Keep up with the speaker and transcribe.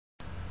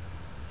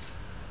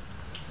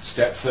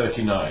Step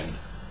 39.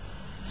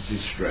 This is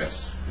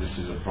stress. This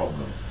is a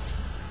problem.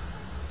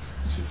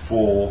 It's a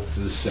 4 to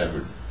the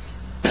 7.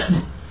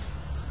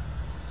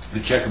 The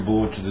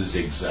checkerboard to the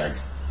zigzag.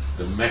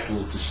 The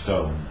metal to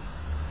stone.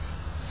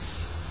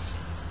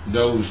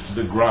 Nose to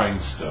the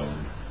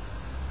grindstone.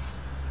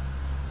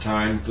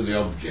 Time for the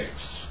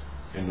objects.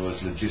 In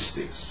those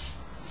logistics.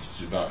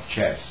 It's about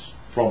chess,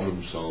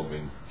 problem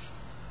solving,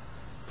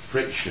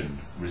 friction,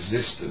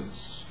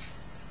 resistance,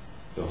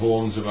 the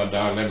horns of a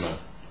dilemma,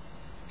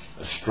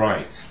 a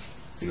strike,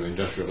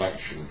 industrial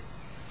action.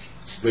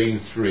 Spleen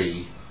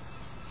 3,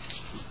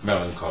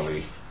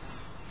 melancholy.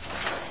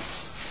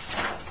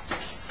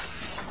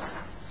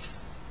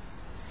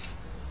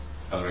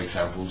 Other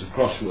examples: a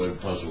crossword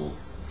puzzle,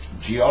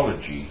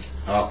 geology,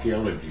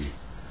 archaeology,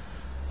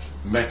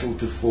 metal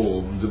to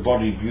form, the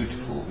body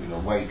beautiful,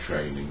 weight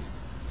training,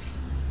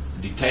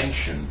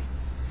 detention,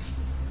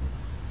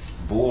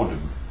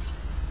 boredom.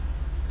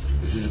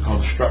 This is a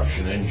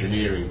construction,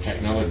 engineering,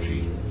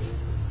 technology,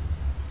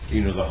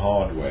 the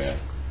hardware,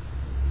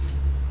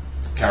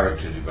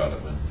 character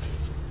development.